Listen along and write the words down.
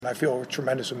I feel a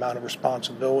tremendous amount of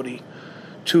responsibility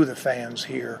to the fans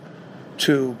here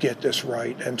to get this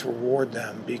right and to reward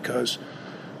them because,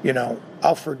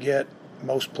 I'll forget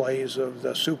most plays of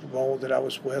the Super Bowl that I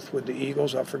was with the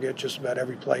Eagles. I'll forget just about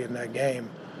every play in that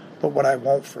game. But what I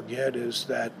won't forget is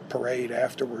that parade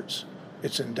afterwards.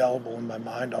 It's indelible in my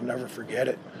mind. I'll never forget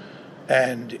it.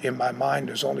 And in my mind,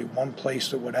 there's only one place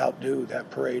that would outdo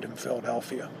that parade in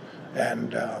Philadelphia.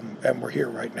 And we're here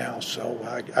right now. So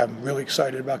I'm really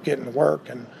excited about getting to work.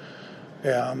 And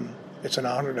it's an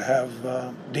honor to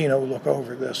have Dino look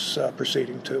over this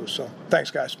proceeding, too. So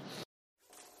thanks, guys.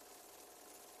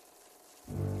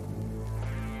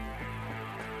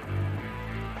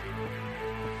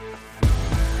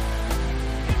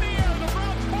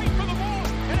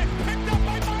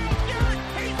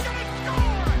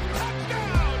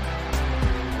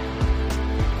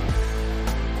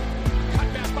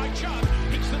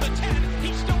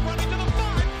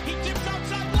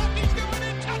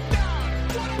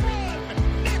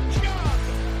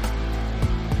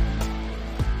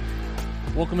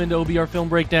 Welcome into OBR Film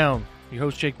Breakdown. Your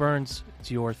host, Jake Burns. It's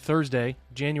your Thursday,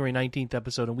 January 19th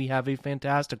episode, and we have a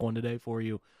fantastic one today for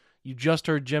you. You just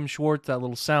heard Jim Schwartz, that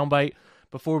little soundbite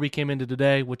before we came into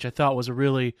today, which I thought was a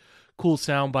really cool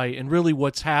soundbite. And really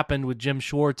what's happened with Jim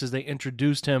Schwartz is they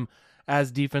introduced him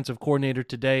as defensive coordinator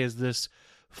today as this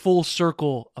full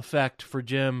circle effect for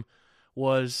Jim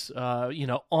was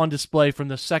on display from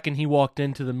the second he walked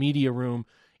into the media room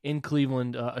in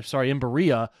Cleveland, in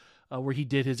Berea, where he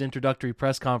did his introductory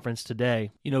press conference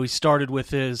today. He started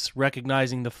with his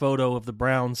recognizing the photo of the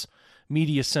Browns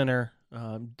Media Center,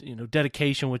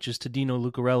 dedication, which is to Dino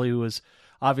Lucarelli, who was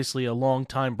obviously a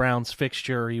longtime Browns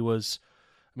fixture. He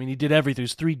did everything. He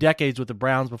was 3 decades with the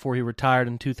Browns before he retired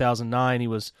in 2009. He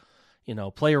was,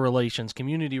 player relations,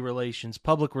 community relations,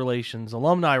 public relations,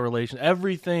 alumni relations,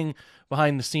 everything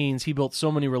behind the scenes. He built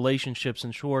so many relationships,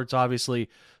 and Schwartz obviously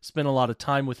spent a lot of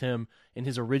time with him in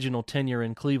his original tenure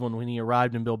in Cleveland when he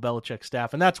arrived in Bill Belichick's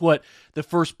staff. And that's what the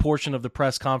first portion of the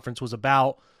press conference was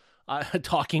about,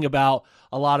 talking about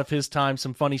a lot of his time,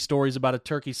 some funny stories about a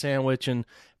turkey sandwich and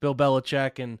Bill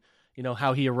Belichick and,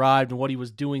 how he arrived and what he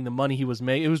was doing, the money he was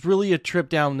making. It was really a trip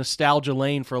down nostalgia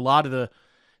lane for a lot of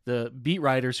the beat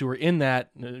writers who were in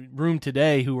that room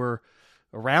today who were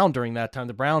around during that time.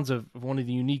 The Browns have one of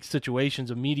the unique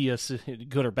situations of media,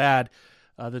 good or bad,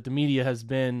 that the media has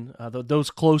been,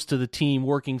 those close to the team,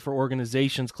 working for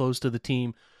organizations close to the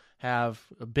team, have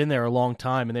been there a long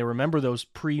time, and they remember those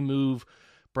pre-move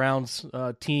Browns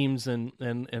teams and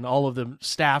all of the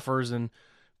staffers and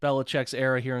Belichick's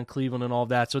era here in Cleveland and all of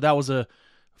that. So that was a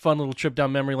fun little trip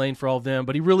down memory lane for all of them.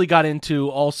 But he really got into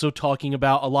also talking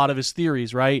about a lot of his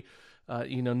theories, right?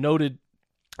 Noted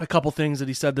a couple things that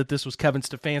he said that this was Kevin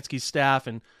Stefanski's staff,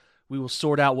 and we will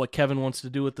sort out what Kevin wants to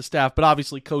do with the staff. But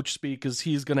obviously coach speak, because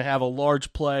he's going to have a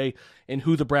large play in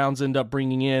who the Browns end up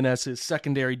bringing in as his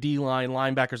secondary D-line,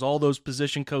 linebackers, all those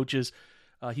position coaches.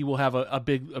 He will have a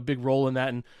big role in that.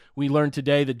 And we learned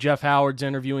today that Jeff Howard's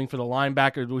interviewing for the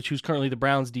linebacker, who's currently the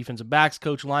Browns defensive backs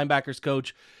coach, linebackers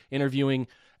coach, interviewing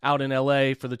out in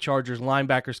L.A. for the Chargers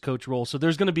linebackers coach role. So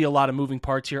there's going to be a lot of moving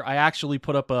parts here. I actually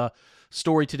put up a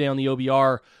story today on the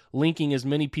OBR linking as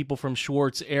many people from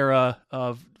Schwartz era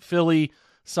of Philly,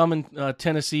 some in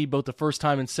Tennessee, both the first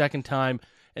time and second time,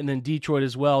 and then Detroit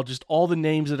as well. Just all the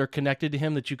names that are connected to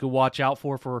him that you could watch out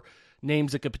for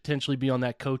names that could potentially be on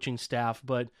that coaching staff.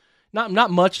 But not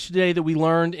much today that we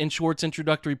learned in Schwartz's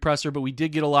introductory presser, but we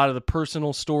did get a lot of the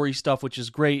personal story stuff, which is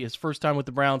great. His first time with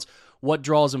the Browns, what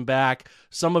draws him back,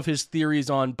 some of his theories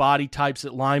on body types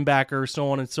at linebacker,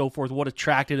 so on and so forth, what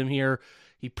attracted him here.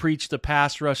 He preached the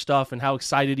pass rush stuff and how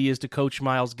excited he is to coach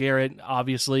Myles Garrett,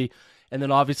 obviously. And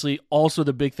then obviously also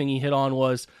the big thing he hit on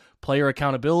was player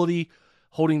accountability,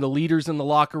 holding the leaders in the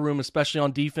locker room, especially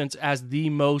on defense, as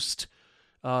the most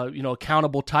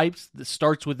accountable types. That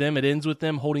starts with them, it ends with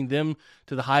them, holding them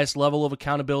to the highest level of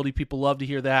accountability. People love to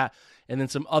hear that. And then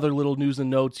some other little news and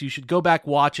notes. You should go back,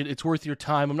 watch it. It's worth your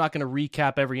time. I'm not going to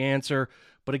recap every answer,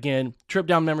 but again, trip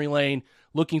down memory lane.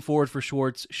 Looking forward for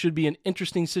Schwartz. Should be an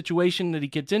interesting situation that he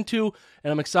gets into,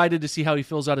 and I'm excited to see how he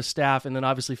fills out his staff and then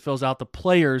obviously fills out the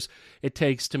players it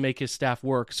takes to make his staff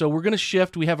work. So we're going to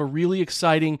shift. We have a really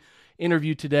exciting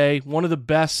interview today, one of the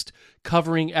best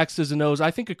covering X's and O's,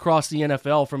 I think, across the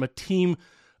NFL from a team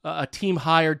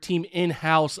hired, team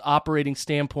in-house operating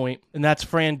standpoint, and that's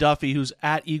Fran Duffy, who's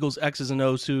at Eagles X's and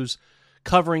O's, who's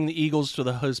covering the Eagles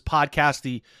for his podcast,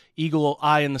 the Eagle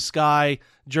Eye in the Sky,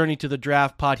 Journey to the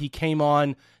Draft Pod. He came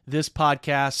on this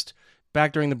podcast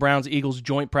back during the Browns-Eagles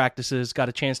joint practices, got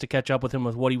a chance to catch up with him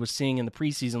with what he was seeing in the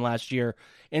preseason last year.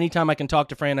 Anytime I can talk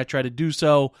to Fran, I try to do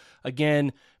so.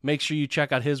 Again, make sure you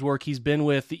check out his work. He's been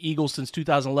with the Eagles since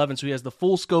 2011, so he has the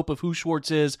full scope of who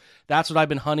Schwartz is. That's what I've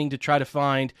been hunting to try to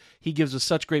find. He gives us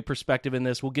such great perspective in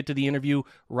this. We'll get to the interview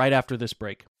right after this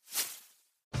break.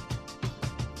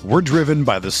 We're driven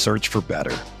by the search for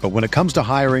better. But when it comes to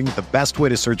hiring, the best way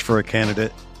to search for a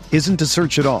candidate isn't to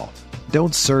search at all.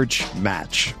 Don't search,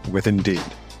 match with Indeed.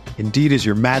 Indeed is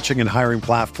your matching and hiring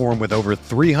platform with over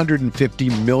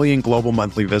 350 million global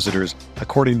monthly visitors,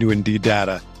 according to Indeed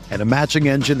data, and a matching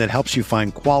engine that helps you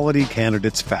find quality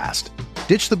candidates fast.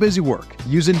 Ditch the busy work.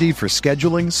 Use Indeed for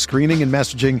scheduling, screening, and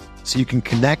messaging so you can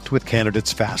connect with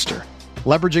candidates faster.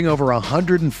 Leveraging over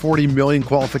 140 million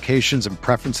qualifications and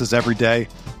preferences every day,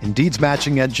 Indeed's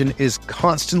matching engine is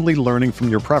constantly learning from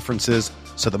your preferences,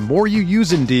 so the more you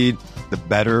use Indeed, the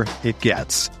better it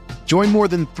gets. Join more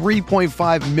than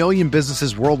 3.5 million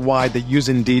businesses worldwide that use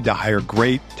Indeed to hire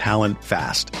great talent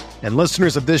fast. And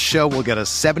listeners of this show will get a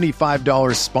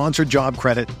 $75 sponsored job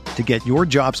credit to get your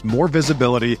jobs more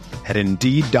visibility at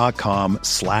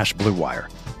Indeed.com/Blue Wire.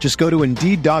 Just go to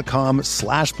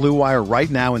Indeed.com/Blue Wire right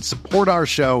now and support our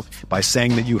show by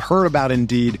saying that you heard about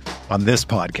Indeed on this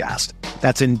podcast.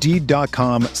 That's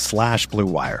Indeed.com/Blue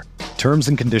Wire. Terms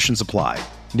and conditions apply.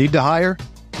 Need to hire?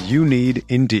 You need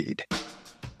Indeed.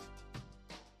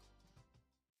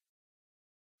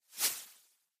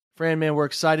 Fran, man, we're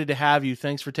excited to have you.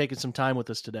 Thanks for taking some time with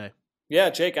us today.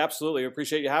 Yeah, Jake, absolutely.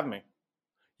 Appreciate you having me.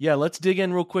 Yeah, let's dig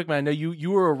in real quick, man. I know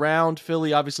you were around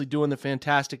Philly, obviously doing the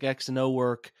fantastic X and O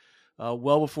work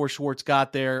well before Schwartz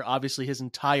got there, obviously his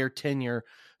entire tenure.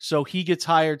 So he gets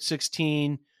hired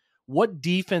 16. What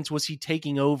defense was he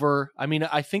taking over? I mean,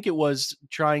 I think it was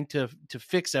trying to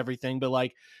fix everything, but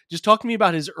like, just talk to me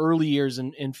about his early years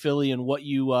in Philly and what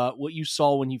you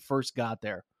saw when he first got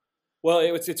there. Well,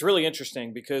 it's really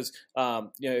interesting because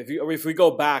if we go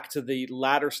back to the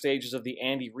latter stages of the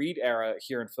Andy Reid era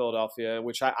here in Philadelphia,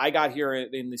 which I got here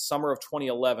in the summer of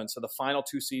 2011, so the final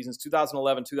two seasons,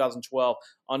 2011, 2012,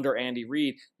 under Andy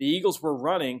Reid, the Eagles were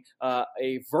running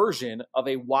a version of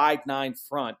a wide nine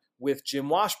front with Jim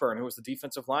Washburn, who was the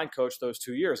defensive line coach those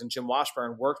 2 years. And Jim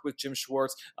Washburn worked with Jim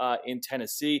Schwartz in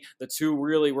Tennessee. The two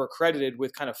really were credited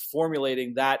with kind of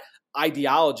formulating that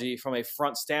ideology from a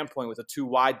front standpoint with the two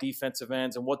wide defensive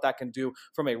ends and what that can do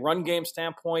from a run game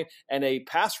standpoint and a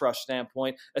pass rush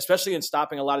standpoint, especially in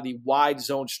stopping a lot of the wide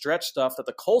zone stretch stuff that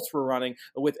the Colts were running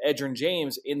with Edgerrin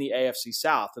James in the AFC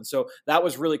South. And so that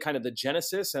was really kind of the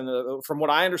genesis. And from what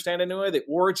I understand anyway, the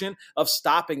origin of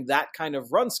stopping that kind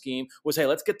of run scheme was, hey,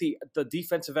 let's get the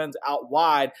defensive ends out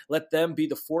wide, let them be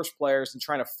the force players and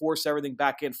trying to force everything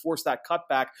back in, force that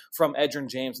cutback from Edgerrin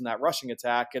James and that rushing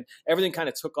attack. And everything kind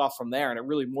of took off from there, and it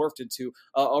really morphed into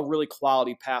a really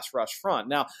quality pass rush front.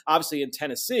 Now, obviously in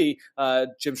Tennessee,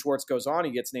 Jim Schwartz goes on. He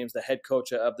gets named the head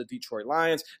coach of the Detroit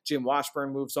Lions. Jim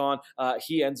Washburn moves on.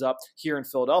 He ends up here in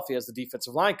Philadelphia as the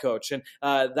defensive line coach. And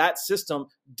that system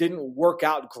didn't work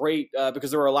out great because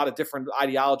there were a lot of different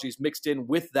ideologies mixed in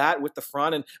with the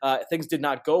front, and things did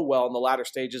not go well in the latter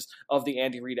stages of the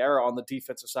Andy Reid era on the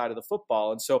defensive side of the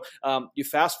football. And so you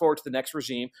fast forward to the next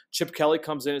regime. Chip Kelly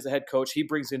comes in as the head coach. He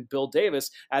brings in Bill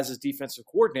Davis as his defensive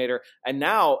coordinator. And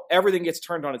now everything gets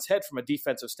turned on its head from a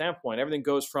defensive standpoint. Everything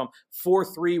goes from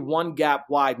 4-3, one gap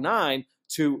wide nine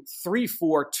to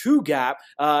 3-4-2 gap,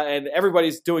 and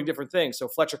everybody's doing different things. So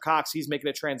Fletcher Cox, he's making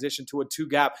a transition to a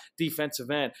 2-gap defensive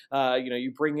end.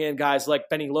 You bring in guys like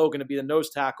Benny Logan to be the nose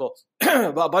tackle.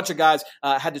 A bunch of guys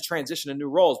had to transition to new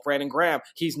roles. Brandon Graham,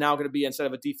 he's now going to be, instead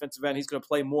of a defensive end, he's going to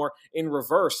play more in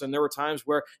reverse. And there were times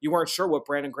where you weren't sure what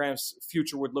Brandon Graham's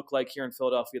future would look like here in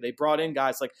Philadelphia. They brought in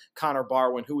guys like Connor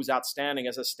Barwin, who was outstanding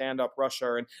as a stand-up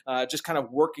rusher, and just kind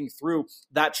of working through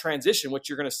that transition, which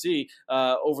you're going to see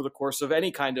over the course of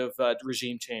any kind of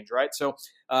regime change, right? So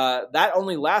that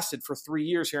only lasted for 3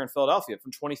 years here in Philadelphia,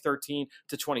 from 2013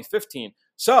 to 2015.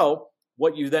 So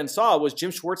what you then saw was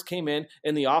Jim Schwartz came in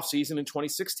the offseason in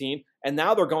 2016, and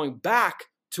now they're going back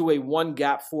to a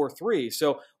one-gap 4-3.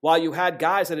 So while you had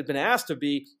guys that had been asked to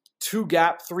be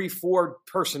two-gap 3-4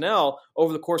 personnel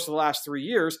over the course of the last 3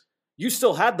 years, you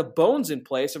still had the bones in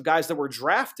place of guys that were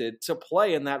drafted to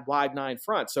play in that wide nine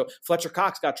front. So Fletcher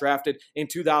Cox got drafted in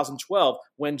 2012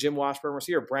 when Jim Washburn was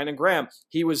here. Brandon Graham,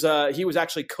 he was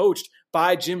actually coached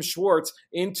by Jim Schwartz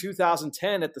in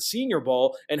 2010 at the Senior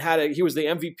Bowl, and he was the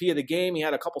MVP of the game. He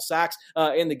had a couple sacks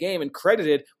in the game, and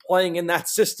credited playing in that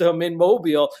system in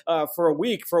Mobile for a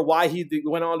week for why he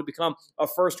went on to become a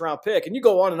first-round pick. And you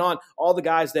go on and on, all the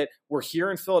guys that were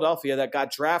here in Philadelphia that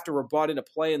got drafted were brought in to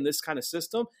play in this kind of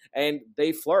system, and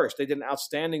they flourished. They did an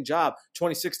outstanding job.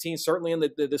 2016, certainly in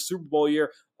the Super Bowl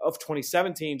year of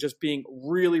 2017, just being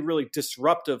really, really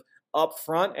disruptive up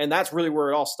front. And that's really where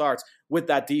it all starts with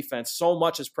that defense. So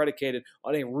much is predicated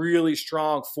on a really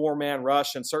strong four-man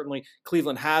rush. And certainly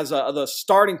Cleveland has the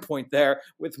starting point there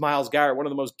with Myles Garrett, one of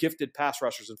the most gifted pass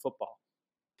rushers in football.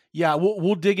 Yeah,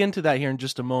 we'll dig into that here in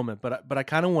just a moment. But I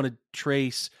kind of want to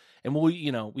trace, and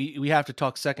we have to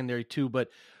talk secondary too. But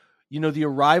the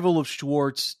arrival of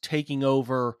Schwartz taking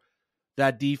over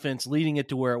that defense, leading it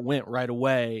to where it went right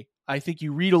away. I think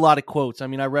you read a lot of quotes. I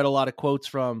mean, I read a lot of quotes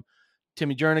from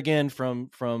Timmy Jernigan,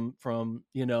 from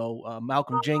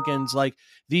Malcolm Jenkins, like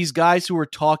these guys who were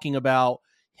talking about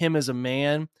him as a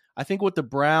man. I think what the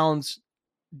Browns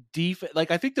defense,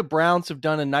 I think the Browns have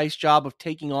done a nice job of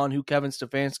taking on who Kevin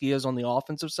Stefanski is on the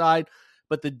offensive side,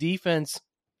 but the defense,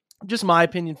 just my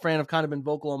opinion, Fran, I've kind of been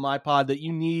vocal on my pod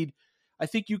that I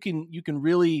think you can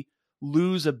really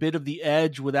lose a bit of the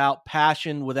edge without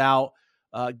passion, without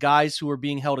guys who are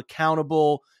being held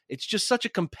accountable. It's just such a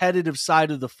competitive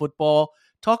side of the football.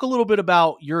 Talk a little bit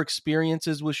about your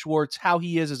experiences with Schwartz, how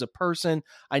he is as a person.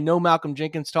 I know Malcolm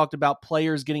Jenkins talked about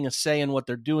players getting a say in what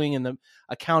they're doing and the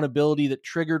accountability that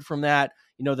triggered from that,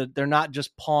 that they're not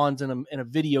just pawns in a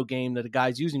video game that a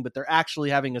guy's using, but they're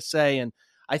actually having a say. And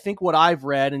I think what I've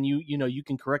read, and you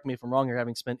can correct me if I'm wrong here,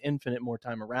 having spent infinite more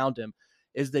time around him,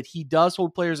 is that he does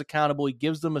hold players accountable. He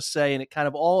gives them a say, and it kind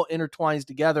of all intertwines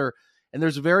together. And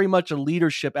there's very much a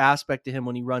leadership aspect to him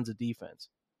when he runs a defense.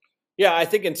 Yeah, I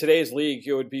think in today's league,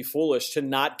 it would be foolish to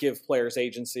not give players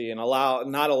agency and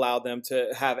not allow them to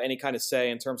have any kind of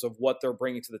say in terms of what they're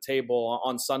bringing to the table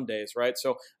on Sundays, right?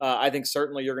 So I think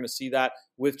certainly you're going to see that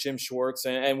with Jim Schwartz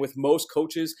and with most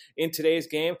coaches in today's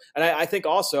game. And I think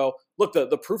also, look,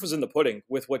 the proof is in the pudding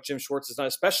with what Jim Schwartz has done,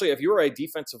 especially if you're a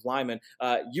defensive lineman.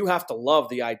 You have to love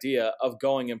the idea of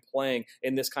going and playing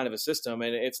in this kind of a system.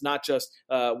 And it's not just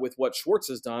with what Schwartz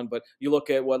has done, but you look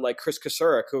at what Chris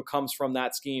Kasurek, who comes from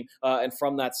that scheme and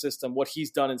from that system, what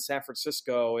he's done in San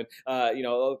Francisco. And,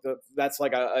 that's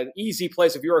an easy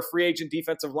place. If you're a free agent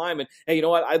defensive lineman, hey, you know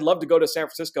what? I'd love to go to San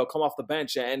Francisco, come off the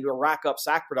bench and rack up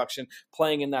sack production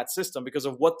playing in that system because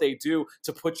of what they do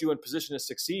to put you in position to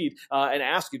succeed and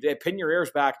ask you to pin your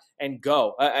ears back and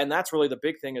go. And that's really the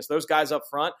big thing is those guys up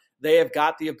front, they have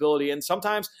got the ability, and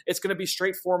sometimes it's going to be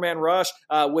straight four-man rush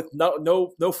with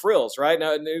no frills, right?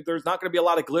 Now, there's not going to be a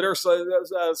lot of glitter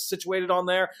situated on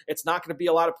there. It's not going to be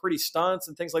a lot of pretty stunts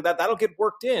and things like that. That'll get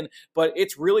worked in, but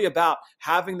it's really about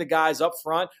having the guys up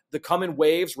front. The come in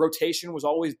waves, rotation was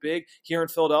always big here in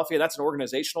Philadelphia. That's an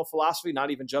organizational philosophy,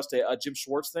 not even just a Jim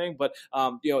Schwartz thing, but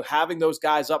having those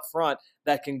guys up front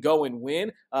that can go and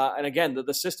win. And again,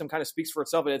 the system kind of speaks for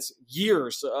itself, and it's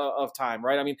years of time,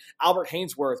 right? I mean, Albert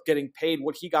Hainsworth getting paid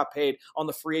what he got paid on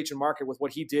the free agent market with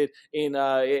what he did in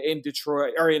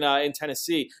Detroit or in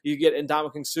Tennessee. You get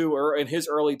Ndamukong Suh or in his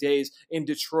early days in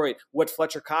Detroit, what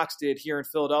Fletcher Cox did here in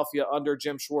Philadelphia under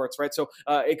Jim Schwartz, right? So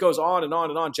it goes on and on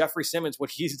and on. Jeffrey Simmons,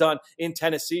 what he's done in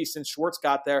Tennessee since Schwartz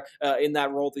got there in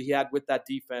that role that he had with that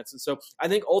defense. And so I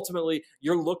think ultimately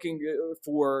you're looking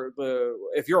for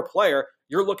if you're a player,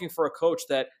 you're looking for a coach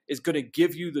that is going to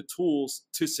give you the tools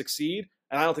to succeed.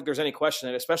 And I don't think there's any question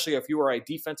that, especially if you are a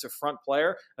defensive front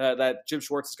player, that Jim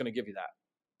Schwartz is going to give you that.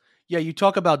 Yeah, you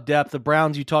talk about depth. The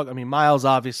Browns, Myles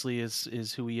obviously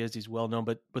is who he is. He's well known,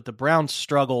 but the Browns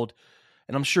struggled,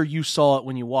 and I'm sure you saw it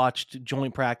when you watched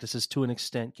joint practices to an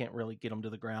extent. Can't really get them to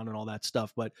the ground and all that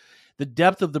stuff, but the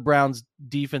depth of the Browns'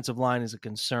 defensive line is a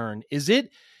concern.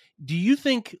 Do you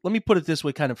think, let me put it this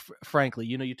way kind of frankly,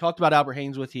 you talked about Albert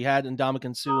Hainsworth, he had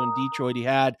Ndamukong Suh in Detroit, he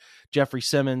had Jeffrey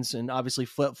Simmons and obviously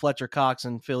Fletcher Cox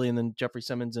in Philly and then Jeffrey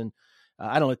Simmons and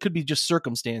I don't know, it could be just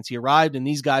circumstance. He arrived and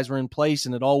these guys were in place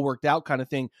and it all worked out kind of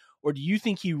thing. Or do you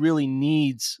think he really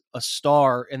needs a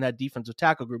star in that defensive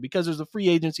tackle group? Because there's a free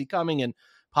agency coming and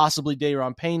possibly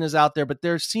Daron Payne is out there, but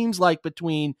there seems like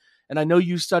between, and I know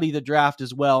you study the draft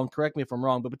as well, and correct me if I'm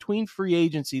wrong, but between free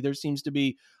agency, there seems to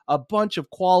be a bunch of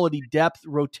quality depth,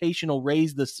 rotational,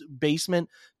 raise the basement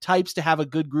types to have a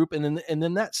good group. And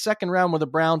then that second round where the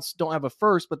Browns don't have a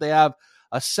first, but they have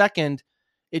a second,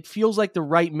 it feels like the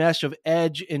right mesh of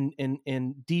edge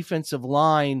and defensive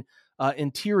line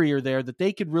interior there that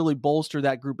they could really bolster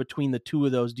that group between the two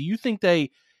of those. Do you think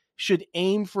they should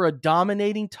aim for a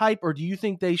dominating type, or do you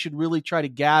think they should really try to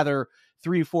gather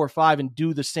 3, 4, 5 and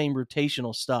do the same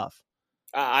rotational stuff?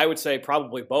 I would say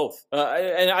probably both.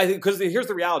 And I think because here's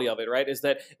the reality of it, right, is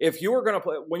that if you were going to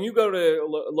play, when you go to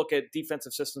look at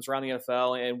defensive systems around the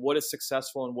NFL and what is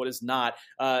successful and what is not,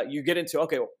 you get into,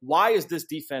 okay, why is this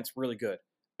defense really good?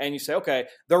 And you say, okay,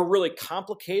 they're really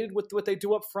complicated with what they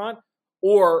do up front,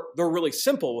 or they're really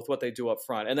simple with what they do up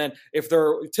front. And then if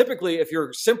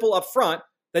you're simple up front,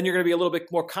 then you're going to be a little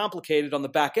bit more complicated on the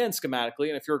back end schematically.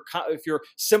 And if you're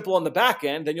simple on the back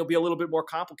end, then you'll be a little bit more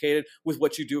complicated with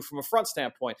what you do from a front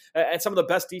standpoint. And some of the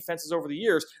best defenses over the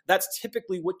years, that's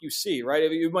typically what you see, right?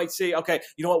 You might see, okay,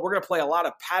 you know what, we're going to play a lot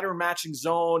of pattern matching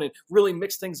zone and really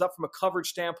mix things up from a coverage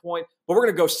standpoint, but we're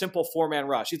going to go simple 4-man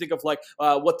rush. You think of like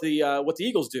what the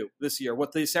Eagles do this year,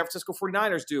 what the San Francisco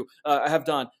 49ers have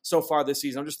done so far this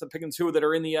season. I'm just picking two that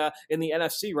are in the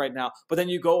NFC right now. But then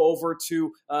you go over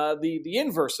to the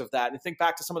inverse of that and think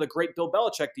back to some of the great Bill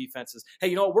Belichick defenses. Hey,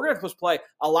 you know what? We're going to play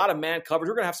a lot of man coverage.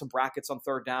 We're going to have some brackets on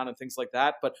third down and things like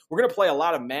that, but we're going to play a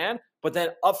lot of man. But then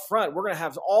up front, we're going to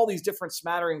have all these different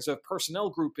smatterings of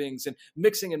personnel groupings and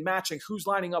mixing and matching who's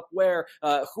lining up where,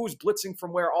 who's blitzing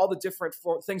from where, all the different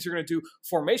things you're going to do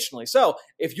formationally. So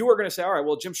if you were going to say, all right,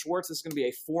 well, Jim Schwartz is going to be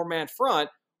a 4-man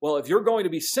front, well, if you're going to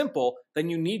be simple, then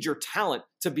you need your talent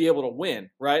to be able to win,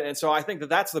 right? And so I think that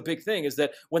that's the big thing is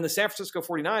that when the San Francisco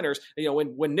 49ers,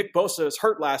 when Nick Bosa is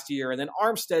hurt last year and then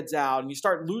Armstead's out and you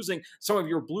start losing some of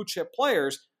your blue chip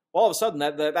players, all of a sudden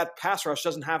that pass rush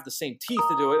doesn't have the same teeth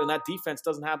to do it and that defense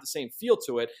doesn't have the same feel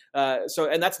to it.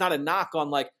 And that's not a knock on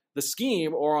like the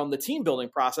scheme or on the team building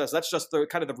process. That's just the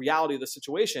kind of the reality of the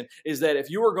situation is that if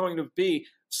you are going to be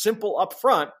simple up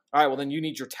front, all right, well, then you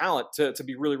need your talent to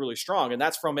be really, really strong. And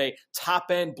that's from a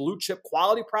top-end blue-chip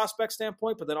quality prospect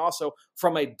standpoint, but then also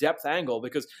from a depth angle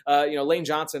because, Lane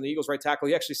Johnson, the Eagles right tackle,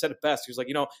 he actually said it best. He was like,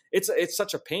 it's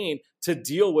such a pain to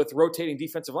deal with rotating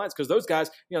defensive lines because those guys,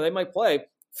 they might play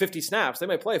 50 snaps. They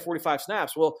might play 45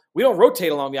 snaps. Well, we don't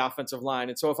rotate along the offensive line.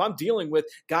 And so if I'm dealing with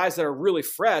guys that are really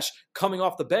fresh coming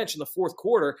off the bench in the fourth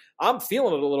quarter, I'm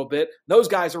feeling it a little bit. Those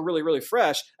guys are really, really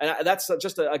fresh. And that's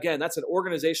just, that's an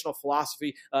organizational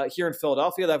philosophy here in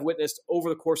Philadelphia that I've witnessed over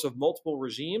the course of multiple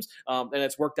regimes. And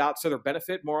it's worked out to their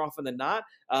benefit more often than not.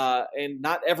 And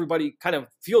not everybody kind of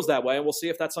feels that way. And we'll see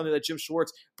if that's something that Jim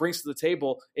Schwartz brings to the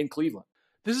table in Cleveland.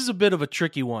 This is a bit of a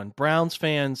tricky one. Browns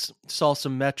fans saw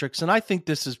some metrics, and I think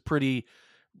this is pretty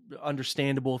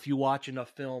understandable if you watch enough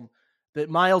film, that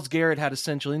Myles Garrett had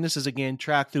essentially, and this is again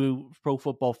tracked through Pro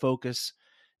Football Focus,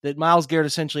 that Myles Garrett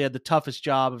essentially had the toughest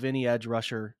job of any edge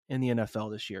rusher in the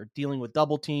NFL this year, dealing with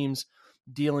double teams,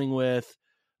 dealing with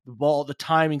the ball, the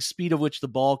timing, speed of which the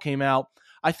ball came out.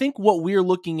 I think what we're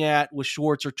looking at with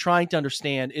Schwartz or trying to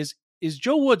understand is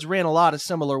Joe Woods ran a lot of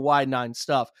similar wide nine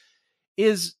stuff.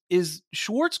 Is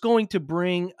Schwartz going to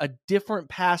bring a different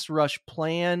pass rush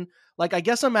plan? Like, I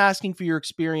guess I'm asking for your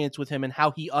experience with him and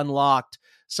how he unlocked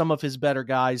some of his better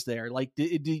guys there. Like, do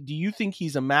you think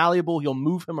he's a malleable? He'll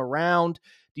move him around?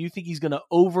 Do you think he's going to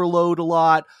overload a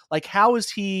lot? Like, how is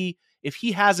he, if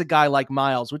he has a guy like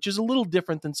Myles, which is a little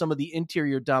different than some of the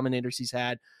interior dominators he's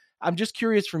had? I'm just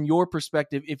curious from your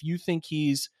perspective, if you think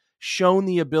he's shown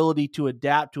the ability to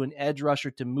adapt to an edge rusher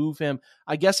to move him.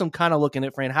 I guess I'm kind of looking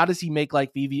at Fran. How does he make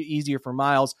life easier for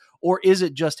Myles? Or is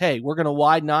it just, hey, we're going to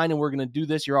wide nine and we're going to do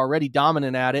this. You're already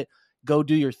dominant at it. Go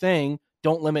do your thing.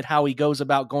 Don't limit how he goes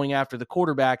about going after the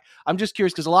quarterback. I'm just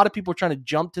curious because a lot of people are trying to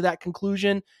jump to that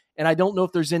conclusion. And I don't know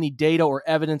if there's any data or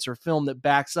evidence or film that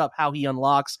backs up how he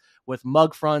unlocks with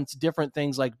mug fronts, different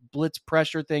things like blitz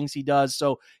pressure things he does.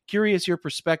 So curious your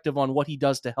perspective on what he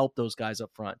does to help those guys up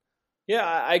front. Yeah,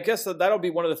 I guess that'll be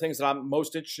one of the things that I'm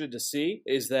most interested to see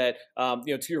is that,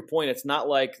 to your point, it's not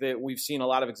like that we've seen a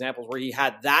lot of examples where he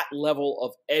had that level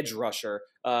of edge rusher.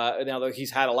 Now that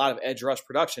he's had a lot of edge rush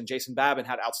production. Jason Babin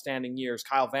had outstanding years.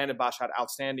 Kyle Vandenbosch had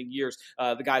outstanding years.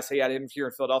 The guys he had here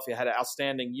in Philadelphia had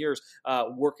outstanding years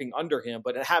working under him.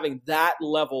 But having that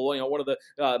level, one of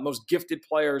the most gifted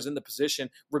players in the position,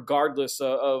 regardless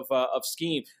of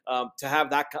scheme, to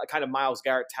have that kind of Myles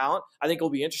Garrett talent, I think will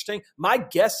be interesting. My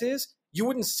guess is you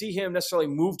wouldn't see him necessarily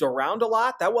moved around a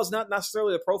lot. That was not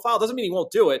necessarily the profile. Doesn't mean he won't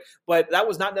do it, but that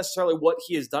was not necessarily what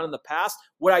he has done in the past.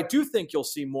 What I do think you'll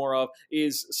see more of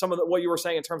is some of what you were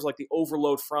saying in terms of like the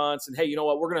overload fronts and, hey, you know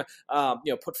what, we're going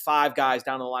to put 5 guys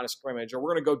down on the line of scrimmage, or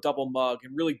we're going to go double mug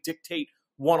and really dictate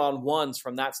one-on-ones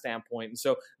from that standpoint. And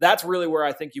so that's really where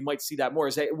I think you might see that more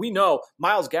is, hey, we know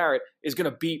Myles Garrett is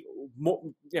going to beat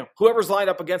whoever's lined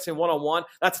up against him one-on-one.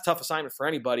 That's a tough assignment for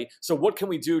anybody. So what can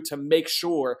we do to make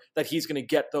sure that he's going to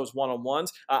get those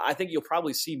one-on-ones? I think you'll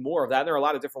probably see more of that. And there are a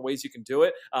lot of different ways you can do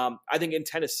it. I think in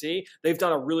Tennessee, they've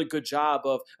done a really good job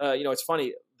of, it's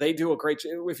funny, they do a great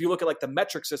job. If you look at like the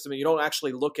metric system and you don't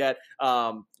actually look at,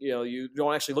 you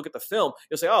don't actually look at the film,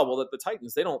 you'll say, oh, well, the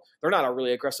Titans, they're not a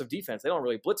really aggressive defense. They don't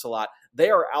really blitz a lot. They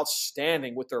are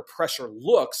outstanding with their pressure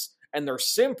looks and their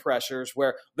sim pressures,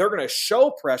 where they're going to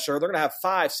show pressure. They're going to have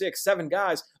 5, 6, 7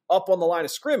 guys up on the line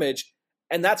of scrimmage,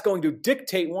 and that's going to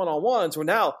dictate one-on-ones. Where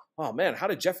now, oh man, how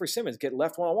did Jeffrey Simmons get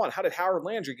left one-on-one? How did Howard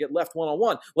Landry get left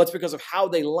one-on-one? Well, that's because of how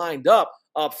they lined up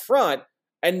front.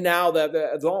 And now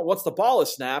that once the ball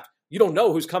is snapped, you don't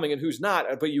know who's coming and who's not,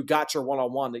 but you got your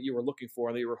one-on-one that you were looking for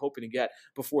and that you were hoping to get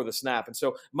before the snap. And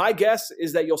so my guess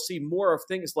is that you'll see more of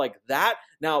things like that.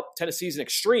 Now, Tennessee's an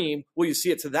extreme. Will you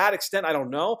see it to that extent? I don't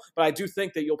know. But I do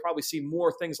think that you'll probably see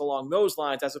more things along those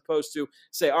lines, as opposed to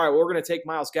say, all right, well, we're going to take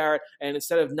Myles Garrett, and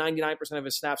instead of 99% of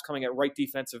his snaps coming at right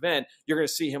defensive end, you're going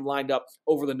to see him lined up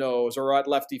over the nose or at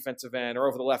left defensive end or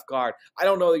over the left guard. I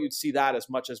don't know that you'd see that as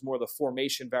much as more the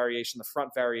formation variation, the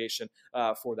front variation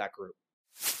for that group.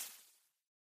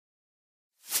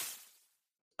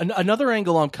 Another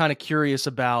angle I'm kind of curious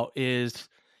about is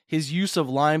his use of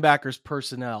linebackers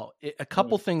personnel. A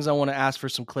couple things I want to ask for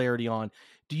some clarity on.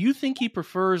 Do you think he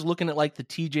prefers looking at like the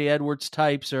TJ Edwards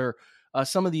types or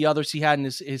some of the others he had in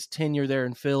his tenure there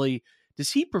in Philly?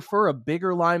 Does he prefer a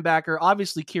bigger linebacker?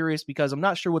 Obviously curious because I'm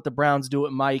not sure what the Browns do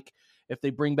at Mike, if they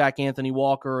bring back Anthony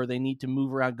Walker or they need to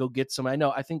move around, go get some.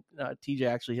 I think TJ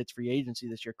actually hits free agency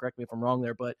this year. Correct me if I'm wrong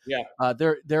there, but yeah,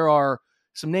 there are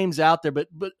some names out there, but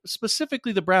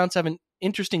specifically the Browns have an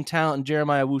interesting talent in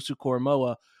Jeremiah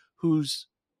Owusu-Koramoah, who's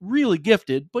really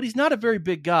gifted, but he's not a very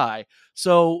big guy.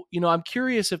 So, I'm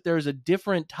curious if there's a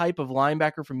different type of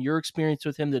linebacker from your experience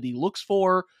with him that he looks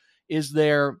for. Is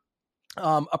there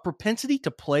a propensity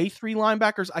to play 3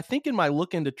 linebackers? I think in my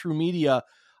look into True Media,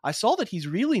 I saw that he's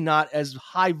really not as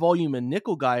high volume a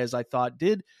nickel guy as I thought.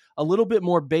 Did a little bit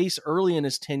more base early in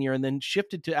his tenure and then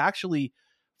shifted to actually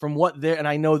from what and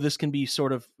I know this can be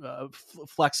sort of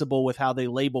flexible with how they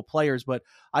label players, but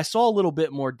I saw a little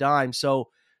bit more dime. So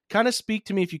kind of speak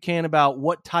to me if you can about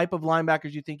what type of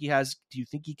linebackers you think he has. Do you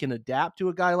think he can adapt to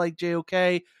a guy like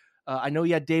JOK? I know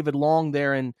he had David Long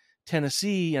there in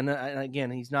Tennessee, and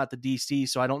again, he's not the DC,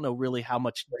 so I don't know really how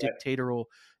much dictatorial,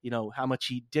 how much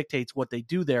he dictates what they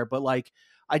do there. But like,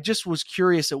 I just was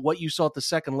curious at what you saw at the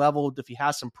second level, if he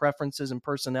has some preferences and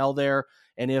personnel there,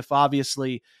 and if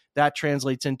obviously that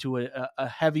translates into a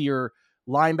heavier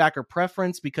linebacker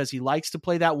preference because he likes to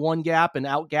play that one gap and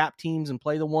out gap teams and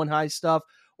play the one high stuff,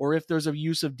 or if there's a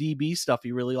use of DB stuff,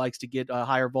 he really likes to get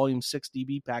higher volume 6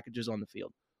 DB packages on the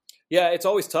field. Yeah, it's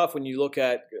always tough when you look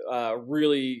at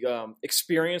really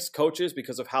experienced coaches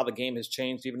because of how the game has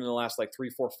changed even in the last 3,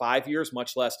 4, 5 years,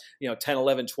 much less 10,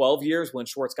 11, 12 years when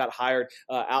Schwartz got hired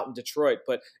out in Detroit.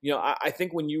 But I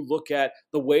think when you look at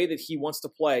the way that he wants to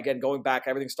play, again, going back,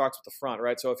 everything starts with the front,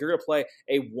 right? So if you're going to play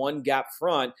a one gap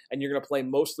front and you're going to play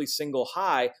mostly single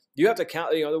high, you have to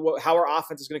count, how our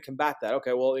offense is going to combat that.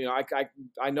 Okay, well,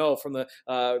 I know from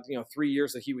the 3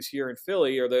 years that he was here in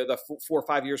Philly, or the 4 or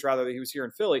 5 years rather that he was here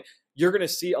in Philly, you're going to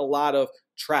see a lot of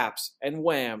traps and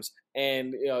whams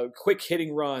and quick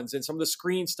hitting runs and some of the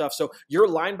screen stuff. So your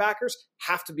linebackers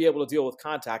have to be able to deal with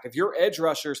contact. If your edge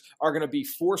rushers are going to be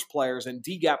force players and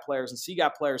D-gap players and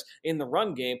C-gap players in the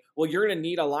run game, well, you're going to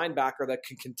need a linebacker that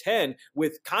can contend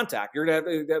with contact.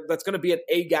 That's going to be an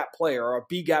A-gap player or a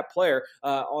B-gap player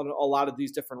on a lot of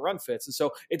these different run fits. And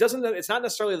so it's not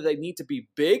necessarily that they need to be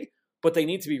big, but they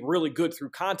need to be really good through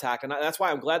contact. And that's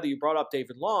why I'm glad that you brought up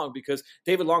David Long, because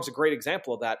David Long's a great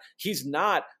example of that. He's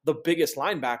not the biggest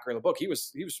linebacker in the book. He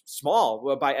was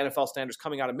small by NFL standards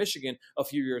coming out of Michigan a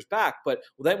few years back. But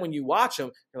then when you watch him,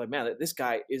 you're like, man, this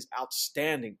guy is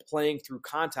outstanding playing through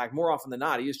contact. More often than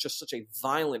not, he is just such a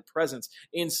violent presence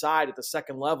inside at the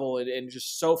second level and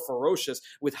just so ferocious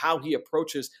with how he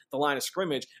approaches the line of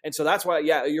scrimmage. And so that's why,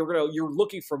 you're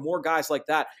looking for more guys like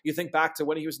that. You think back to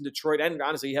when he was in Detroit, and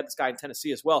honestly, he had this guy in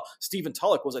Tennessee as well. Stephen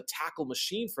Tulloch was a tackle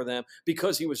machine for them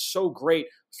because he was so great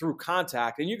through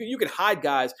contact. And you can hide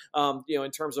guys,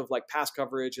 in terms of pass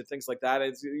coverage and things like that.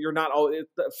 You're not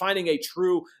finding a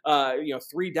true,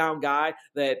 3-down guy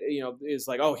that is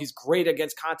he's great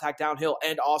against contact downhill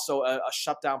and also a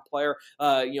shutdown player,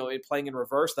 playing in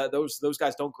reverse. That those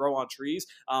guys don't grow on trees.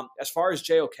 As far as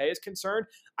JOK is concerned,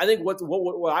 I think what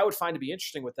I would find to be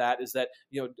interesting with that is that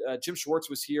Jim Schwartz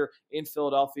was here in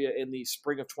Philadelphia in the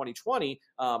spring of 2020. 2020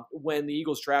 when the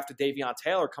Eagles drafted Davion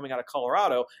Taylor coming out of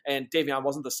Colorado. And Davion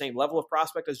wasn't the same level of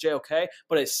prospect as JOK,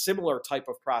 but a similar type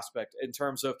of prospect in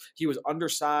terms of he was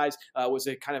undersized, was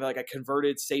a kind of like a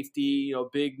converted safety,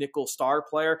 big nickel star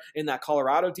player in that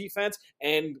Colorado defense.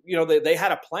 And, they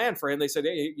had a plan for him. They said,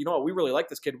 hey, you know what, we really like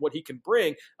this kid, what he can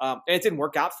bring. And it didn't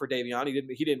work out for Davion.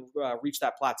 He didn't reach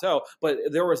that plateau, but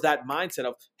there was that mindset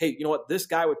of, hey, you know what, this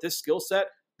guy with this skill set,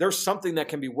 there's something that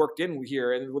can be worked in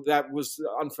here. And that was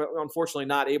unfortunately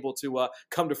not able to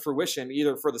come to fruition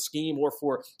either for the scheme or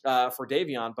for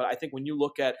Davion. But I think when you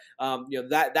look at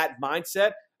that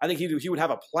mindset, I think he would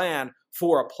have a plan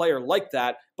for a player like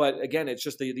that. But again, it's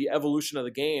just the evolution of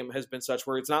the game has been such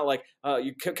where it's not like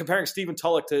you comparing Stephen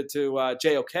Tulloch to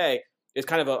JOK is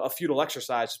kind of a futile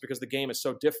exercise just because the game is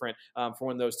so different from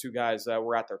when those two guys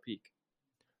were at their peak.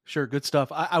 Sure, good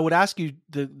stuff. I would ask you,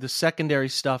 the secondary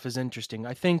stuff is interesting.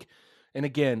 I think, and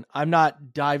again, I'm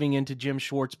not diving into Jim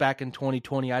Schwartz back in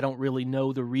 2020. I don't really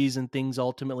know the reason things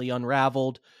ultimately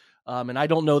unraveled. And I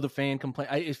don't know the fan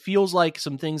complaint. It feels like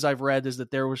some things I've read is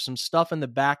that there was some stuff in the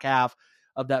back half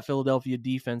of that Philadelphia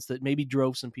defense that maybe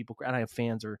drove some people. And I have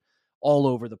fans are all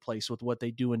over the place with what they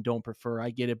do and don't prefer.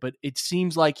 I get it. But it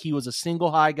seems like he was a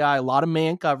single high guy, a lot of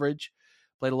man coverage,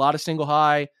 played a lot of single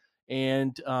high.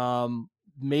 And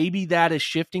maybe that is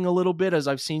shifting a little bit as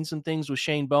I've seen some things with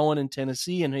Shane Bowen in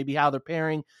Tennessee and maybe how they're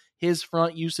pairing his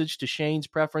front usage to Shane's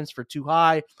preference for too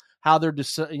high, how they're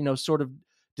sort of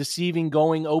deceiving,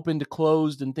 going open to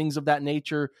closed and things of that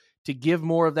nature to give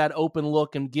more of that open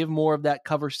look and give more of that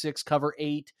cover 6, cover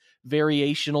 8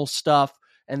 variational stuff.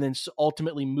 And then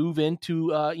ultimately move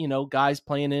into, guys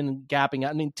playing in and gapping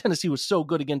out. I mean, Tennessee was so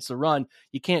good against the run.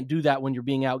 You can't do that when you're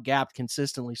being out gapped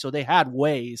consistently. So they had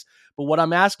ways. But what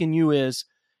I'm asking you is,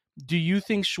 do you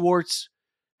think Schwartz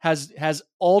has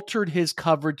altered his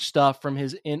coverage stuff from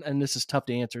his and this is tough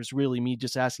to answer. It's really me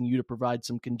just asking you to provide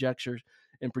some conjecture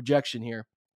and projection here.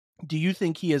 Do you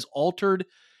think he has altered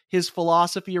his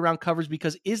philosophy around coverage?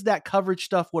 Because is that coverage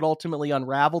stuff what ultimately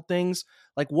unraveled things?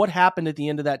 Like what happened at the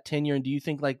end of that tenure? And do you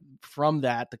think like from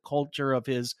that, the culture of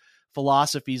his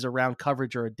philosophies around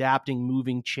coverage are adapting,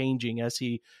 moving, changing as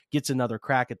he gets another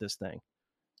crack at this thing?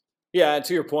 Yeah. And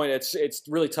to your point, it's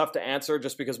really tough to answer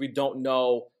just because we don't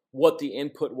know what the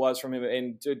input was from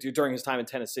him during his time in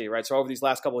Tennessee, right? So over these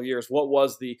last couple of years, what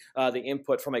was the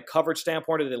input from a coverage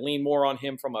standpoint? Did it lean more on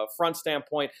him from a front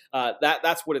standpoint?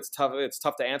 That's what it's tough. It's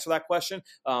tough to answer that question.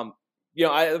 There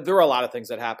were a lot of things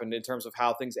that happened in terms of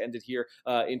how things ended here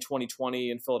in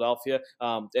 2020 in Philadelphia.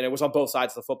 And it was on both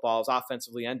sides of the football, it was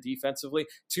offensively and defensively.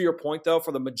 To your point, though,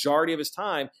 for the majority of his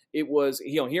time, it was,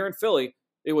 here in Philly,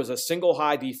 it was a single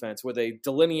high defense with a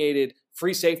delineated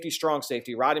free safety, strong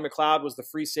safety. Rodney McLeod was the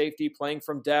free safety playing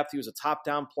from depth. He was a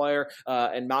top-down player,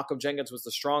 and Malcolm Jenkins was the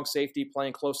strong safety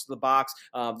playing close to the box,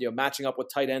 matching up with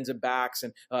tight ends and backs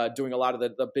and doing a lot of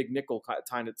the big nickel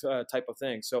type of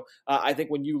thing. So I think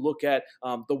when you look at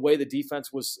the way the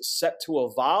defense was set to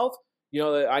evolve,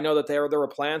 I know that there were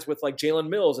plans with like Jalen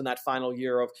Mills in that final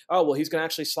year of, he's going to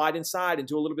actually slide inside and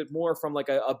do a little bit more from like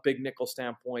a big nickel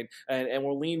standpoint, and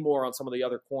we'll lean more on some of the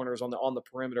other corners on the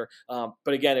perimeter.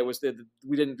 But again, it was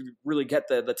we didn't really get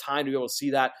the time to be able to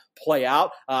see that play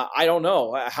out. I don't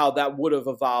know how that would have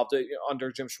evolved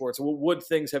under Jim Schwartz. Would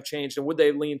things have changed, and would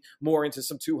they lean more into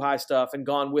some too high stuff and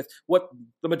gone with what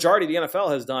the majority of the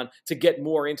NFL has done to get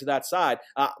more into that side?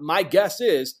 My guess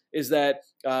is that,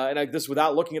 this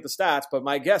without looking at the stats, but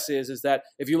my guess is that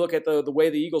if you look at the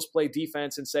way the Eagles play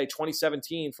defense in, say,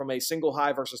 2017 from a single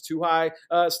high versus two high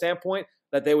standpoint,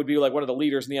 that they would be like one of the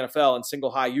leaders in the NFL in single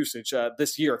high usage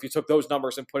this year if you took those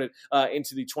numbers and put it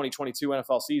into the 2022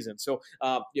 NFL season. So,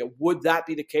 would that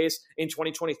be the case in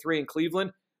 2023 in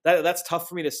Cleveland? That's tough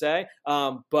for me to say,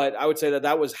 but I would say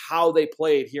that was how they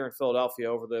played here in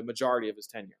Philadelphia over the majority of his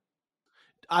tenure.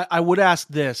 I would ask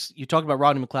this. You talk about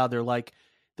Rodney McLeod. They're like,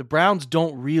 the Browns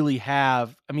don't really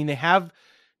have, they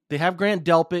have Grant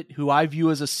Delpit, who I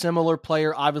view as a similar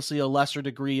player, obviously a lesser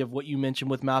degree of what you mentioned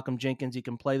with Malcolm Jenkins. He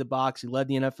can play the box. He led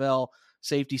the NFL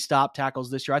safety stop tackles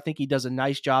this year. I think he does a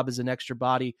nice job as an extra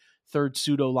body, third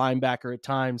pseudo linebacker at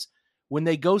times. When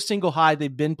they go single high,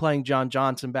 they've been playing John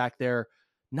Johnson back there.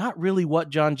 Not really what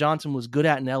John Johnson was good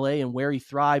at in LA and where he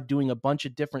thrived, doing a bunch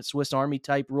of different Swiss Army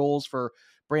type roles for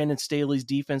Brandon Staley's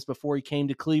defense before he came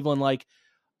to Cleveland.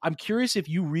 I'm curious if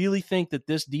you really think that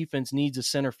this defense needs a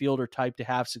center fielder type to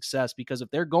have success, because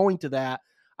if they're going to that,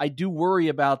 I do worry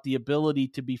about the ability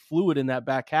to be fluid in that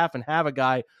back half and have a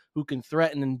guy who can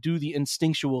threaten and do the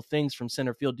instinctual things from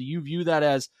center field. Do you view that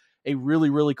as a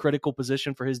really, really critical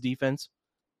position for his defense?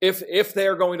 If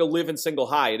they're going to live in single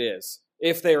high, it is.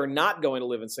 If they are not going to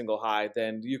live in single high,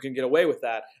 then you can get away with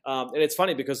that. And it's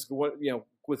funny because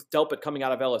with Delpit coming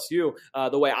out of LSU,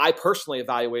 the way I personally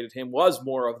evaluated him was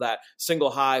more of that single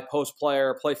high post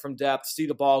player, play from depth, see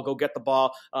the ball, go get the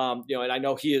ball. And I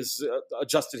know he has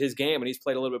adjusted his game and he's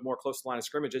played a little bit more close to the line of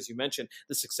scrimmage, as you mentioned,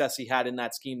 the success he had in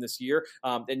that scheme this year.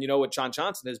 And you know what John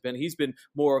Johnson has been? He's been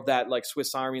more of that like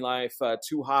Swiss Army knife,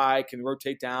 too high, can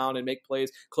rotate down and make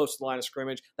plays close to the line of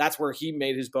scrimmage. That's where he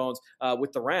made his bones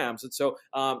with the Rams. And so,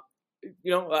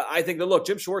 I think that, look,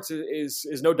 Jim Schwartz is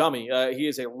no dummy. He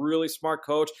is a really smart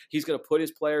coach. He's going to put his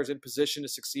players in position to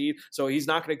succeed. So he's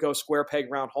not going to go square peg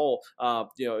round hole,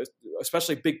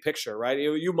 especially big picture, right?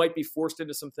 You might be forced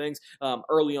into some things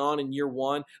early on in year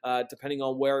one, depending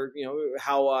on where,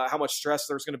 how much stress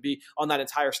there's going to be on that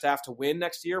entire staff to win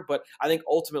next year. But I think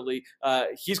ultimately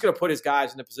he's going to put his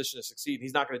guys in a position to succeed.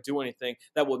 He's not going to do anything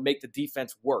that would make the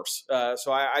defense worse.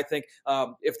 So I think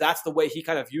if that's the way he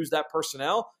kind of views that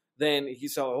personnel, then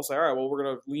he'll say, all right, well, we're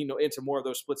going to lean into more of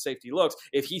those split safety looks.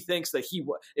 If he thinks that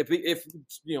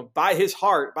if by his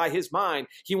heart, by his mind,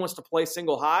 he wants to play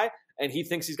single high and he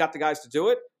thinks he's got the guys to do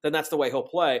it, then that's the way he'll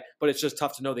play. But it's just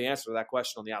tough to know the answer to that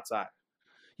question on the outside.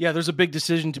 Yeah, there's a big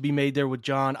decision to be made there with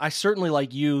John. I certainly,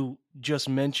 like you just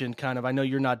mentioned, I know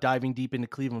you're not diving deep into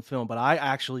Cleveland film, but I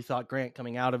actually thought Grant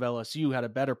coming out of LSU had a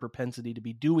better propensity to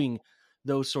be doing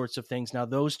those sorts of things. Now,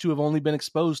 those two have only been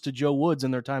exposed to Joe Woods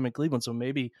in their time in Cleveland. So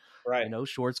maybe,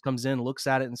 Schwartz comes in, looks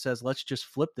at it and says, let's just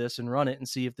flip this and run it and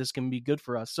see if this can be good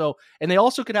for us. So, and they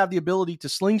also could have the ability to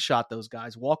slingshot those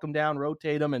guys, walk them down,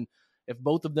 rotate them. And if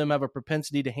both of them have a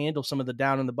propensity to handle some of the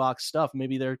down in the box stuff,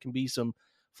 maybe there can be some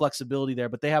flexibility there,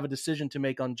 but they have a decision to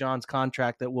make on John's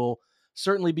contract that will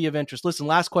certainly be of interest. Listen,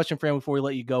 last question, Fran, before we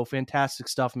let you go. Fantastic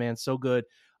stuff, man. So good.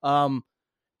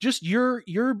 Just your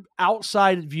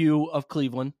outside view of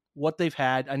Cleveland, what they've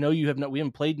had. I know we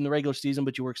haven't played in the regular season,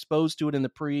 but you were exposed to it in the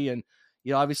pre, and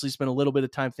you obviously spent a little bit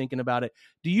of time thinking about it.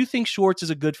 Do you think Schwartz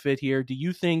is a good fit here? Do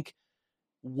you think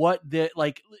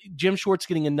Jim Schwartz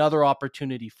getting another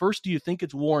opportunity? First, do you think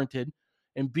it's warranted?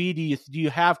 And B, do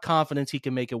you have confidence he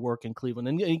can make it work in Cleveland?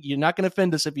 And you're not going to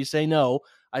offend us if you say no.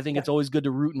 I think it's always good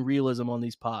to root in realism on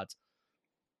these pods.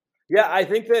 Yeah, I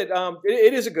think that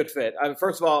it is a good fit.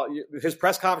 First of all, his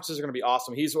press conferences are going to be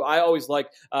awesome. I always like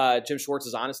Jim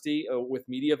Schwartz's honesty with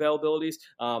media availabilities.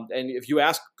 And if you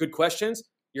ask good questions,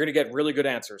 you're going to get really good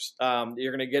answers.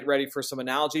 You're going to get ready for some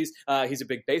analogies. He's a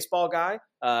big baseball guy,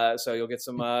 so you'll get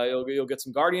some you'll get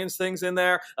some Guardians things in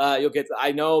there.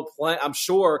 I'm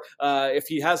sure if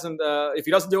he doesn't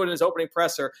do it in his opening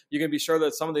presser, you're going to be sure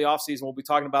that some of the offseason we'll be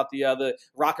talking about the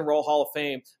Rock and Roll Hall of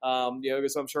Fame.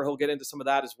 So I'm sure he'll get into some of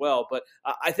that as well. But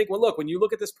I think when you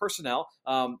look at this personnel.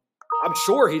 I'm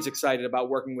sure he's excited about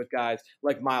working with guys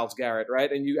like Myles Garrett, right?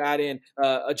 And you add in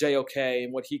a JOK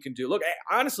and what he can do. Look,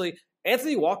 honestly,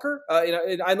 Anthony Walker,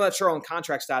 I'm not sure on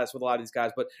contract status with a lot of these guys,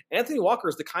 but Anthony Walker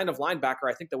is the kind of linebacker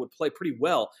I think that would play pretty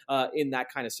well in that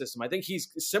kind of system. I think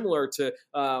he's similar to,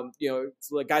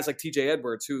 guys like TJ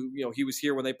Edwards, who, he was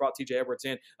here when they brought TJ Edwards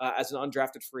in as an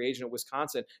undrafted free agent at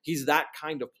Wisconsin. He's that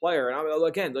kind of player. And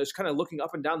again, just kind of looking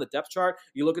up and down the depth chart,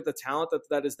 you look at the talent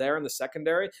that is there in the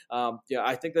secondary.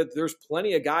 I think that there's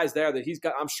plenty of guys there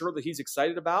that I'm sure that he's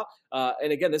excited about.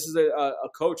 And again, this is a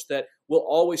coach that will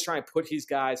always try and put his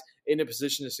guys in a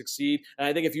position to succeed. And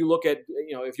I think if you look at,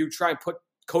 if you try and put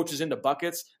coaches into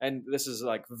buckets, and this is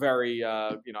like very,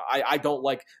 I don't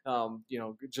like,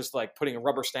 just like putting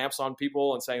rubber stamps on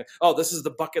people and saying, oh, this is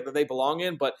the bucket that they belong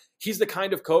in. But he's the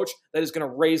kind of coach that is going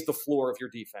to raise the floor of your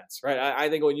defense, right? I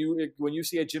think when you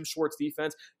see a Jim Schwartz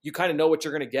defense, you kind of know what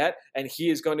you're going to get, and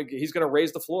he's going to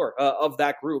raise the floor of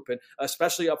that group, and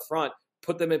especially up front,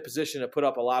 put them in position to put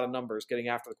up a lot of numbers getting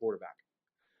after the quarterback.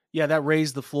 Yeah, that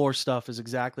raise the floor stuff is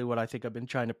exactly what I think I've been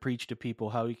trying to preach to people,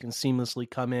 how you can seamlessly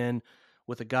come in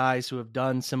with the guys who have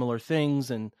done similar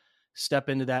things and step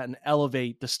into that and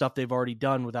elevate the stuff they've already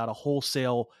done without a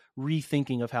wholesale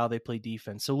rethinking of how they play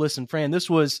defense. So listen, Fran, this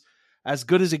was as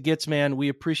good as it gets, man. We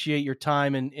appreciate your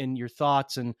time and your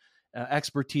thoughts and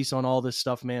expertise on all this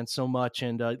stuff, man, so much.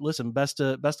 And listen, best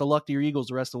of luck to your Eagles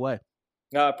the rest of the way.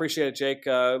 Appreciate it, Jake.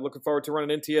 Looking forward to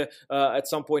running into you at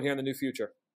some point here in the near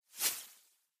future.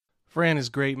 Fran is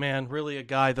great, man. Really a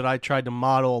guy that I tried to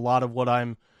model a lot of what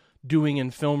I'm doing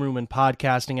in film room and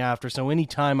podcasting after. So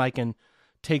anytime I can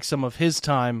take some of his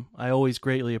time, I always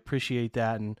greatly appreciate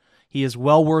that. And he is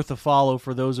well worth a follow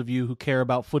for those of you who care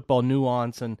about football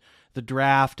nuance and the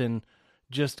draft and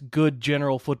just good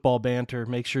general football banter.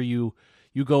 Make sure you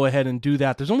go ahead and do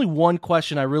that. There's only one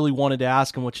question I really wanted to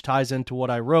ask him, which ties into what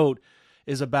I wrote,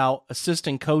 is about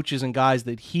assistant coaches and guys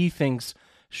that he thinks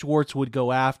Schwartz would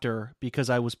go after, because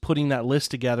I was putting that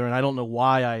list together and I don't know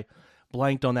why I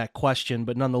blanked on that question,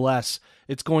 but nonetheless,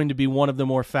 it's going to be one of the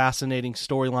more fascinating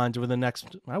storylines over the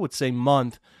next, I would say,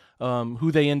 month,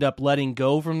 who they end up letting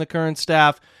go from the current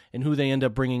staff and who they end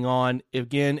up bringing on.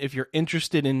 Again, if you're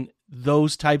interested in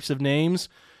those types of names,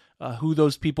 who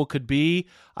those people could be,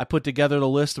 I put together the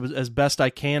list as best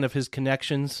I can of his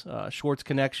connections, Schwartz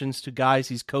connections to guys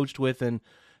he's coached with in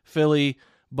Philly,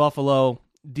 Buffalo,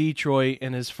 Detroit,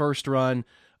 and his first run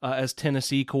as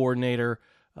Tennessee coordinator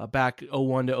back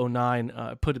 01 to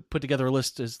 09. Put together a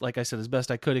list, as like I said, as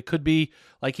best I could. It could be,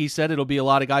 like he said, it'll be a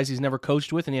lot of guys he's never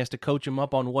coached with, and he has to coach them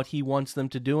up on what he wants them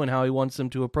to do and how he wants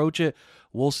them to approach it.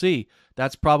 We'll see.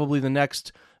 That's probably the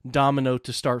next domino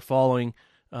to start falling.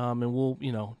 And we'll,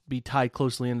 be tied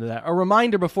closely into that. A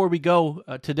reminder before we go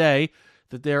today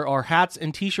that there are hats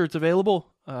and T-shirts available.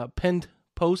 Pinned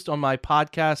post on my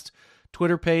podcast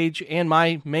Twitter page and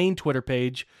my main Twitter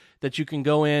page that you can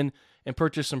go in and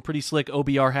purchase some pretty slick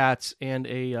OBR hats and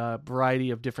a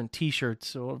variety of different T-shirts.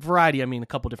 So a variety, I mean a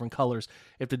couple different colors.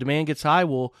 If the demand gets high,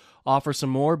 we'll offer some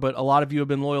more. But a lot of you have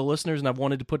been loyal listeners, and I've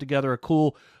wanted to put together a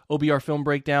cool OBR film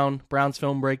breakdown, Browns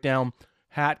film breakdown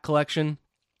hat collection.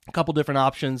 A couple different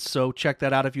options, so check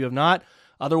that out if you have not.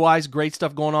 Otherwise, great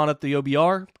stuff going on at the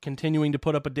OBR, continuing to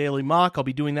put up a daily mock. I'll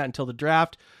be doing that until the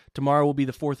draft. Tomorrow will be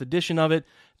the 4th edition of it.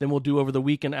 Then we'll do over the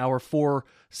weekend our 4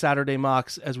 Saturday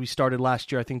mocks as we started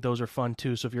last year. I think those are fun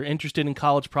too. So if you're interested in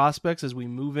college prospects as we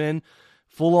move in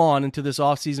full on into this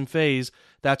off-season phase,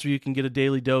 that's where you can get a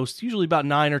daily dose, usually about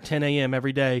 9 or 10 a.m.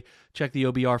 every day. Check the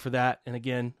OBR for that. And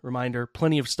again, reminder,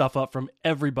 plenty of stuff up from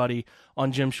everybody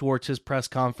on Jim Schwartz, his press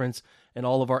conference, and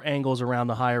all of our angles around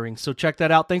the hiring. So check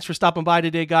that out. Thanks for stopping by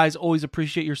today, guys. Always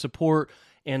appreciate your support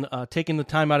and taking the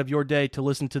time out of your day to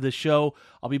listen to this show.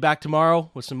 I'll be back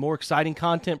tomorrow with some more exciting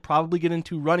content, probably get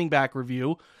into running back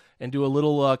review and do a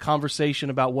little conversation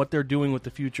about what they're doing with the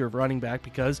future of running back,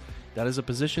 because that is a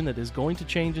position that is going to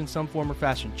change in some form or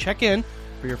fashion. Check in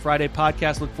for your Friday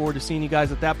podcast. Look forward to seeing you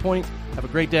guys at that point. Have a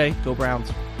great day. Go Browns.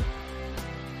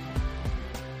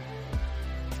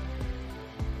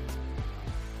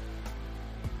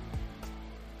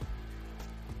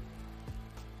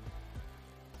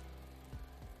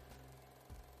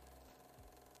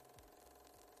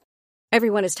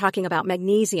 Everyone is talking about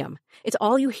magnesium. It's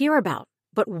all you hear about.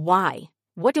 But why?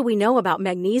 What do we know about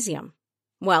magnesium?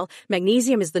 Well,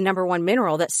 magnesium is the #1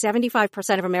 mineral that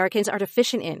 75% of Americans are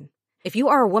deficient in. If you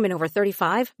are a woman over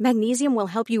 35, magnesium will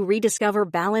help you rediscover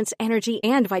balance, energy,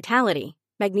 and vitality.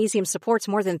 Magnesium supports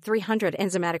more than 300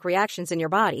 enzymatic reactions in your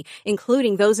body,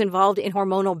 including those involved in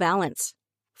hormonal balance.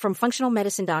 From functional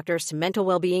medicine doctors to mental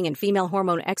well-being and female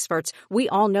hormone experts, we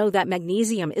all know that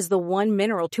magnesium is the one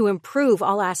mineral to improve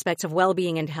all aspects of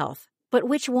well-being and health. But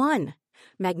which one?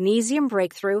 Magnesium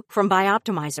Breakthrough from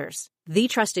Bioptimizers, the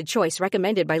trusted choice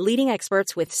recommended by leading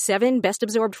experts with 7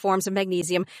 best-absorbed forms of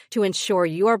magnesium to ensure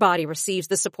your body receives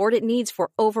the support it needs for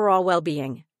overall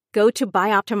well-being. Go to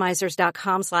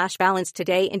bioptimizers.com/balance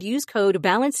today and use code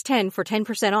BALANCE10 for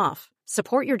 10% off.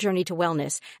 Support your journey to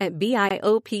wellness at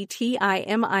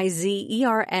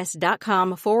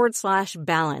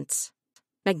bioptimizers.com/balance.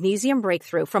 Magnesium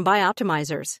Breakthrough from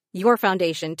Bioptimizers, your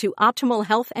foundation to optimal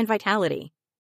health and vitality.